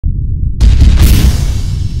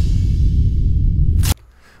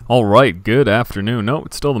All right, good afternoon. No,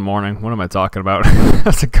 it's still the morning. What am I talking about?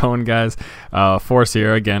 How's it going, guys? Force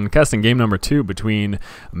here again, casting game number 2 between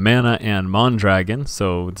MaNa and Mondragon.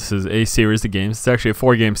 So this is a series of games. It's actually a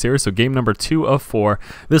 4-game series, so game number 2 of 4.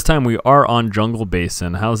 This time we are on Jungle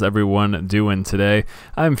Basin. How's everyone doing today?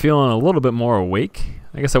 I'm feeling a little bit more awake.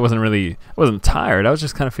 I guess I wasn't tired. I was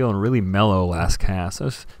just kind of feeling really mellow last cast. I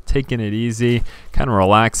was taking it easy, kind of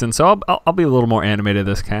relaxing. So I'll be a little more animated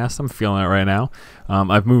this cast. I'm feeling it right now.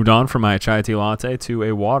 I've moved on from my chai tea latte to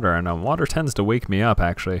a water, and water tends to wake me up,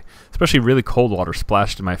 actually, especially really cold water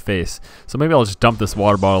splashed in my face. So maybe I'll just dump this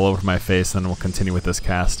water bottle over my face, and we'll continue with this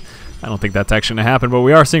cast. I don't think that's actually going to happen, but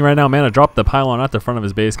we are seeing right now MaNa drop the pylon at the front of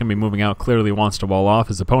his base, going to be moving out, clearly wants to wall off.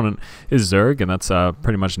 His opponent is Zerg, and that's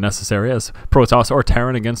pretty much necessary as Protoss or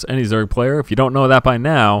Terran against any Zerg player. If you don't know that by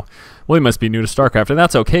now, well, you must be new to StarCraft, and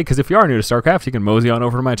that's okay, because if you are new to StarCraft, you can mosey on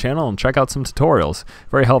over to my channel and check out some tutorials.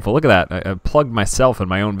 Very helpful. Look at that. I plugged myself in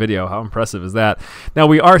my own video. How impressive is that? Now,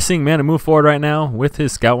 we are seeing MaNa move forward right now with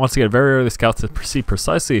his scout. Wants to get a very early scout to see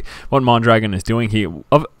precisely what Mondragon is doing. He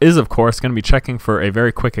is, of course, going to be checking for a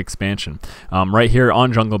very quick expansion. Right here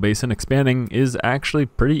on Jungle Basin, expanding is actually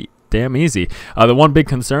pretty damn easy. The one big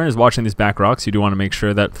concern is watching these back rocks. You do want to make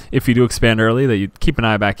sure that if you do expand early, that you keep an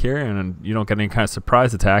eye back here and you don't get any kind of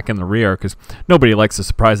surprise attack in the rear, because nobody likes a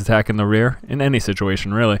surprise attack in the rear in any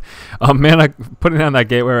situation, really. MaNa putting down that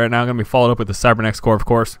gateway right now, going to be followed up with the Cybernex core, of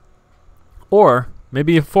course, or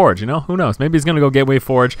maybe a forge, you know? Who knows? Maybe he's going to go gateway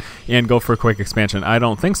forge and go for a quick expansion. I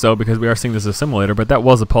don't think so, because we are seeing this assimilator, but that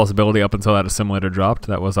was a possibility up until that assimilator dropped.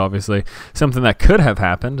 That was obviously something that could have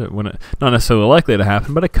happened. Not necessarily likely to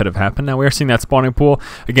happen, but it could have happened. Now we are seeing that spawning pool.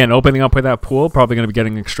 Again, opening up with that pool, probably going to be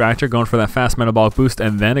getting an extractor, going for that fast metabolic boost,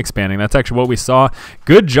 and then expanding. That's actually what we saw.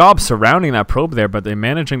 Good job surrounding that probe there, but they're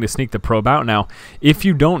managing to sneak the probe out. Now, if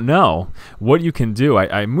you don't know what you can do,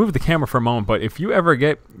 I moved the camera for a moment, but if you ever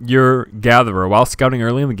get your gatherer while scouting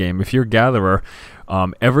early in the game, if your gatherer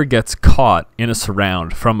ever gets caught in a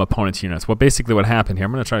surround from opponent's units, what happened here,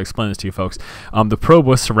 I'm going to try to explain this to you folks. The probe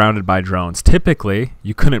was surrounded by drones. Typically,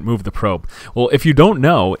 you couldn't move the probe. Well, if you don't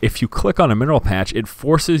know, if you click on a mineral patch, it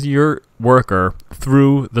forces your worker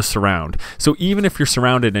through the surround. So even if you're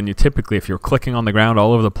surrounded and if you're clicking on the ground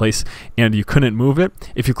all over the place and you couldn't move it,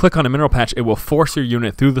 if you click on a mineral patch, it will force your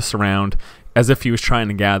unit through the surround as if he was trying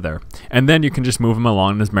to gather, and then you can just move him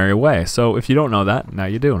along in his merry way. So if you don't know that, now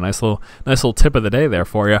you do. Nice little tip of the day there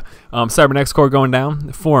for you. Cybernex core going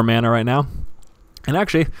down for MaNa right now. And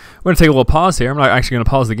actually, we're going to take a little pause here. I'm not actually going to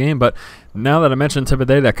pause the game, but now that I mentioned tip of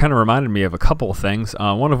the day, that kind of reminded me of a couple of things.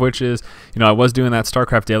 One of which is, I was doing that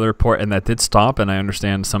StarCraft daily report, and that did stop, and I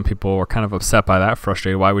understand some people were kind of upset by that,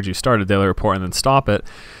 frustrated. Why would you start a daily report and then stop it?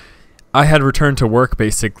 I had returned to work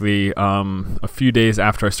basically a few days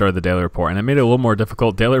after I started the daily report, and it made it a little more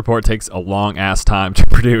difficult. Daily report takes a long-ass time to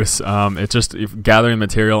produce. It's just gathering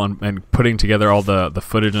material and putting together all the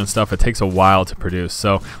footage and stuff. It takes a while to produce.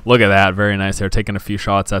 So look at that. Very nice. They're taking a few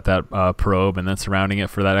shots at that probe and then surrounding it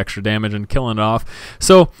for that extra damage and killing it off.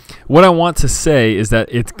 So what I want to say is that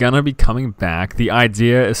it's going to be coming back. The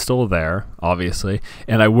idea is still there, obviously,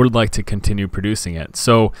 and I would like to continue producing it.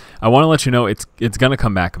 So I want to let you know it's going to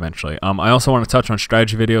come back eventually. I also want to touch on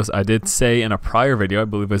strategy videos. I did say in a prior video, I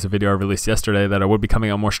believe it was a video I released yesterday, that I would be coming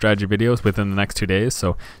out more strategy videos within the next 2 days.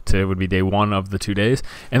 So today would be day 1 of the 2 days,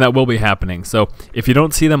 and that will be happening. So if you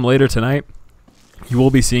don't see them later tonight, you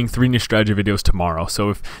will be seeing 3 new strategy videos tomorrow.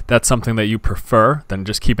 So if that's something that you prefer, then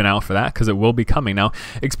just keep an eye out for that, because it will be coming. Now,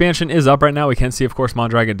 expansion is up right now. We can see, of course,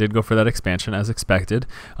 Mondragon did go for that expansion as expected.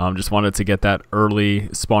 Just wanted to get that early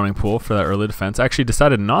spawning pool for that early defense. Actually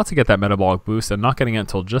decided not to get that metabolic boost and not getting it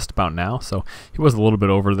until just about now. So he was a little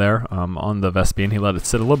bit over there on the Vespene. He let it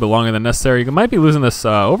sit a little bit longer than necessary. You might be losing this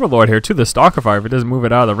Overlord here to the Stalker Fire if it doesn't move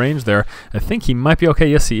it out of the range there. I think he might be okay.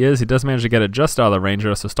 Yes, he is. He does manage to get it just out of the range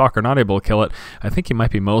there, so Stalker not able to kill it. I think he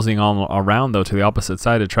might be moseying all around, though, to the opposite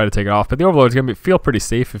side to try to take it off. But the Overlord is going to feel pretty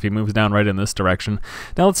safe if he moves down right in this direction.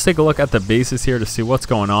 Now let's take a look at the bases here to see what's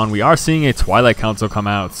going on. We are seeing a Twilight Council come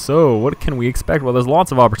out. So what can we expect? Well, there's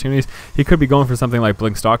lots of opportunities. He could be going for something like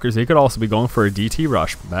Blink Stalkers. He could also be going for a DT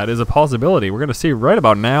Rush. That is a possibility. We're going to see right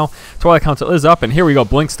about now. Twilight Council is up, and here we go,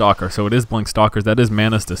 Blink Stalker. So it is Blink Stalkers. That is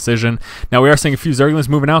MaNa's decision. Now we are seeing a few Zerglings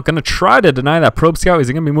moving out. Going to try to deny that Probe Scout. Is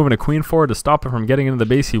he going to be moving a Queen forward to stop it from getting into the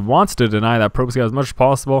base? He wants to deny that Probe Scout as much as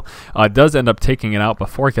possible. Does end up taking it out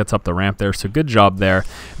before it gets up the ramp there. So good job there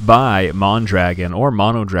by Mondragon, or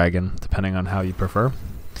Monodragon, depending on how you prefer.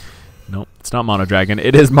 Nope, it's not Mondragon.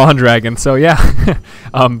 It is Mondragon. So yeah,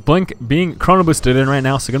 Blink being chrono boosted in right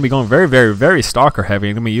now, so going to be going very, very, very Stalker heavy.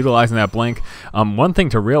 And going to be utilizing that Blink. One thing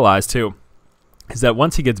to realize too is that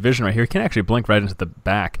once he gets vision right here, he can actually blink right into the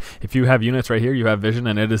back. If you have units right here, you have vision,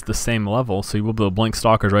 and it is the same level, so you will be able to blink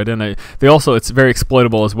stalkers right in. They also, it's very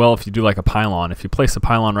exploitable as well if you do like a pylon. If you place a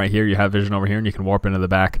pylon right here, you have vision over here, and you can warp into the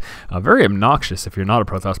back. Very obnoxious if you're not a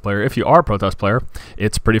Protoss player. If you are a Protoss player,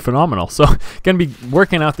 it's pretty phenomenal. So, going to be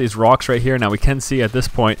working out these rocks right here. Now, we can see at this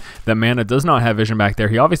point that MaNa does not have vision back there.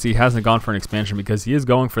 He obviously hasn't gone for an expansion because he is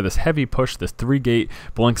going for this heavy push, this 3-gate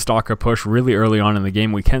blink stalker push really early on in the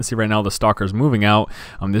game. We can see right now the stalkers moving out.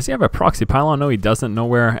 Does he have a proxy pylon? No, he doesn't.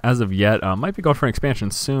 Nowhere as of yet. Might be going for an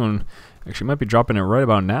expansion soon. Actually, might be dropping it right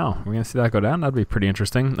about now. We're going to see that go down. That'd be pretty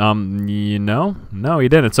interesting. No, he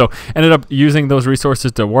didn't. So, ended up using those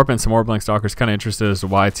resources to warp in some more blink stalkers. Kind of interested as to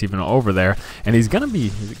why it's even over there. And he's going to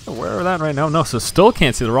be aware of that right now. No, so still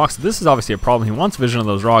can't see the rocks. This is obviously a problem. He wants vision of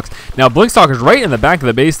those rocks. Now, blink stalkers right in the back of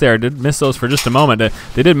the base there. Did miss those for just a moment.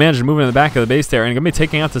 They did manage to move in the back of the base there. And going to be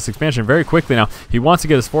taking out this expansion very quickly now. He wants to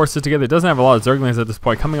get his forces together. He doesn't have a lot of Zerglings at this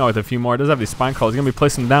point. Coming out with a few more. Does have these spine crawlers. He's going to be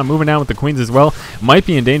placing them down, moving down with the queens as well. Might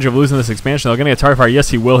be in danger of losing this expansion. They're going to get target fire. Yes,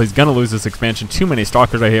 he will. He's going to lose this expansion. Too many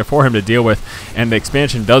stalkers right here for him to deal with. And the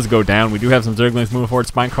expansion does go down. We do have some Zerglings moving forward.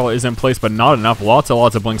 Spine crawler is in place, but not enough. Lots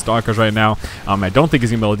of blink stalkers right now. I don't think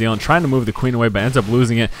he's going to be able to deal. And trying to move the queen away, but ends up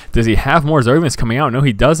losing it. Does he have more Zerglings coming out? No,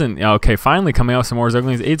 he doesn't. Okay, finally coming out with some more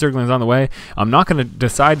Zerglings. 8 Zerglings on the way. I'm not going to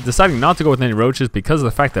deciding not to go with any roaches because of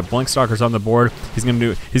the fact that blink stalkers on the board. He's going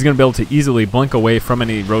to be able to easily blink away from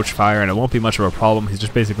any roach fire, and it won't be much of a problem. He's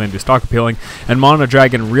just basically going to do stalker peeling. And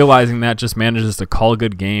Mondragon, realizing that, just manages to call a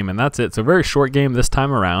good game, and that's it. So very short game this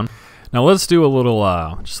time around. Now let's do a little,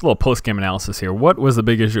 just a little post-game analysis here. What was the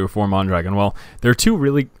big issue for Mondragon? Well, there are two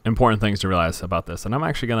really important things to realize about this, and I'm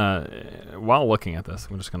actually gonna, while looking at this,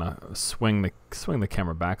 I'm just gonna swing the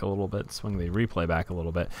camera back a little bit, swing the replay back a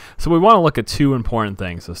little bit. So we want to look at two important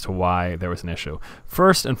things as to why there was an issue.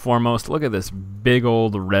 First and foremost, look at this big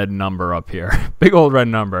old red number up here. Big old red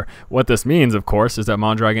number. What this means, of course, is that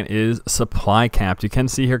Mondragon is supply capped. You can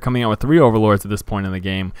see here coming out with 3 overlords at this point in the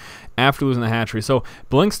game after losing the hatchery. So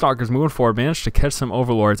blink stalkers moving forward managed to catch some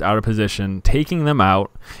overlords out of position, taking them out,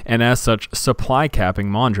 and as such supply capping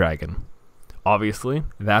Mondragon. Obviously,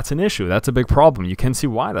 that's an issue. That's a big problem. You can see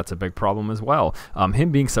why that's a big problem as well.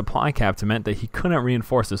 Him being supply capped meant that he couldn't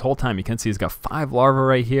reinforce this whole time. You can see he's got 5 larvae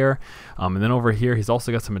right here. And then over here, he's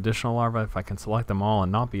also got some additional larvae. If I can select them all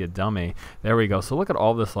and not be a dummy. There we go. So look at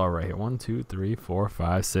all this larvae right here. 1, 2, 3, 4,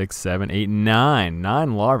 5, 6, 7, 8, 9.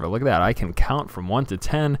 9 larvae. Look at that. I can count from 1 to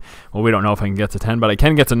 10. Well, we don't know if I can get to 10, but I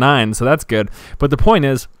can get to 9, so that's good. But the point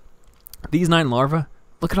is, these 9 larvae,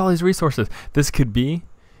 look at all these resources. This could be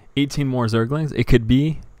 18 more Zerglings. It could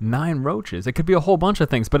be 9 roaches. It could be a whole bunch of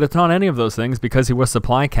things, but it's not any of those things because he was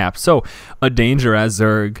supply capped. So a danger as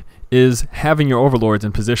Zerg is having your overlords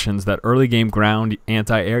in positions that early game ground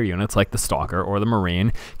anti-air units like the Stalker or the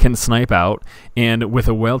Marine can snipe out and with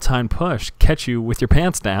a well-timed push catch you with your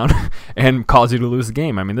pants down and cause you to lose the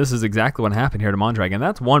game. I mean, this is exactly what happened here to Mondragon.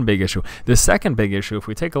 That's one big issue. The second big issue, if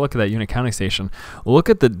we take a look at that unit counting station, look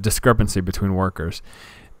at the discrepancy between workers.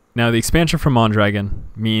 Now, the expansion from Mondragon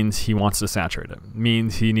means he wants to saturate it,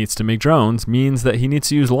 means he needs to make drones, means that he needs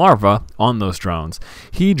to use larvae on those drones.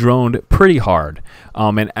 He droned pretty hard,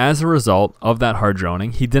 and as a result of that hard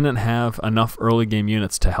droning, he didn't have enough early game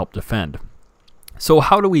units to help defend. So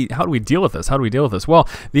how do we deal with this? How do we deal with this? Well,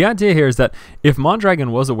 the idea here is that if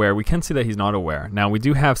Mondragon was aware, we can see that he's not aware. Now, we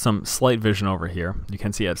do have some slight vision over here. You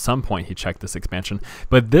can see at some point he checked this expansion,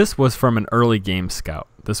 but this was from an early game scout.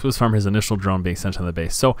 This was from his initial drone being sent to the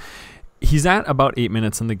base. So he's at about 8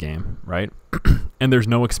 minutes in the game, right? And there's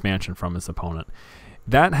no expansion from his opponent.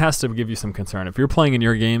 That has to give you some concern. If you're playing in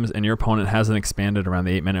your games and your opponent hasn't expanded around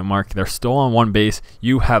the 8-minute mark, they're still on one base,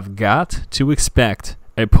 you have got to expect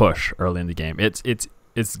a push early in the game. It's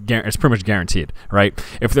pretty much guaranteed, right?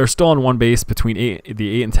 If they're still on one base between the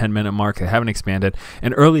 8 and 10-minute mark, they haven't expanded,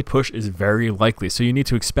 an early push is very likely. So you need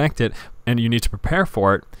to expect it and you need to prepare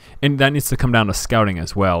for it, and that needs to come down to scouting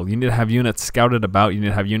as well. You need to have units scouted about. You need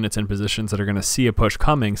to have units in positions that are going to see a push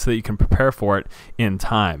coming so that you can prepare for it in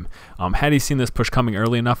time. Had he seen this push coming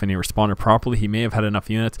early enough and he responded properly, he may have had enough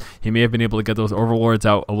units. He may have been able to get those overlords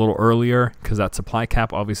out a little earlier because that supply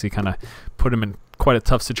cap obviously kind of put him in quite a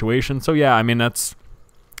tough situation. So yeah, I mean, that's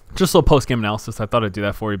just a little post-game analysis. I thought I'd do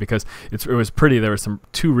that for you because it was pretty. There were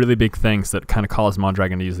two really big things that kind of caused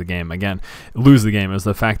Mondragon to use the game. Again, lose the game. It was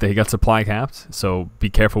the fact that he got supply capped, so be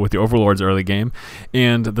careful with the overlords early game.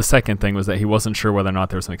 And the second thing was that he wasn't sure whether or not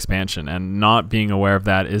there was an expansion, and not being aware of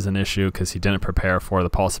that is an issue because he didn't prepare for the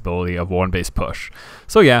possibility of one base push.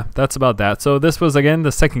 So yeah, that's about that. So this was, again,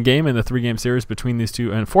 the second game in the 3-game series between these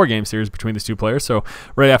two, and 4-game series between these two players. So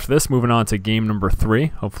right after this, moving on to game number 3.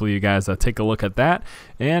 Hopefully you guys take a look at that.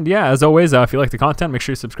 And And yeah, as always, if you like the content, make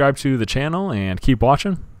sure you subscribe to the channel and keep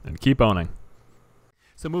watching and keep owning.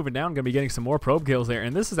 So moving down, going to be getting some more probe kills there,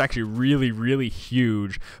 and this is actually really, really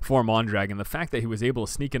huge for Mondragon. The fact that he was able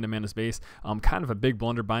to sneak into MaNa's base, kind of a big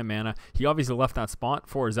blunder by MaNa. He obviously left that spot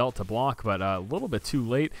for Zealot to block, but a little bit too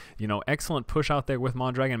late. You know, excellent push out there with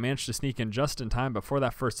Mondragon, managed to sneak in just in time before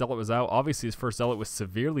that first Zealot was out. Obviously, his first Zealot was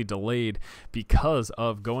severely delayed because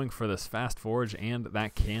of going for this fast forge and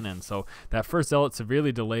that cannon. So that first Zealot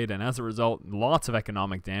severely delayed, and as a result, lots of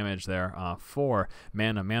economic damage there for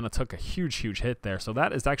MaNa. MaNa took a huge, huge hit there, so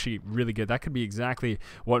that is actually really good. That could be exactly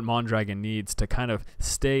what Mondragon needs to kind of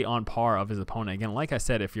stay on par of his opponent. Again, like I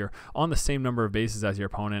said, if you're on the same number of bases as your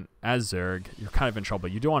opponent, as Zerg, you're kind of in trouble.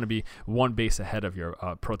 You don't want to be one base ahead of your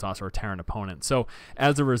Protoss or Terran opponent. So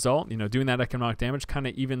as a result, you know, doing that economic damage kind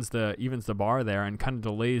of evens the bar there and kind of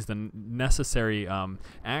delays the necessary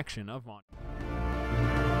action of Mondragon.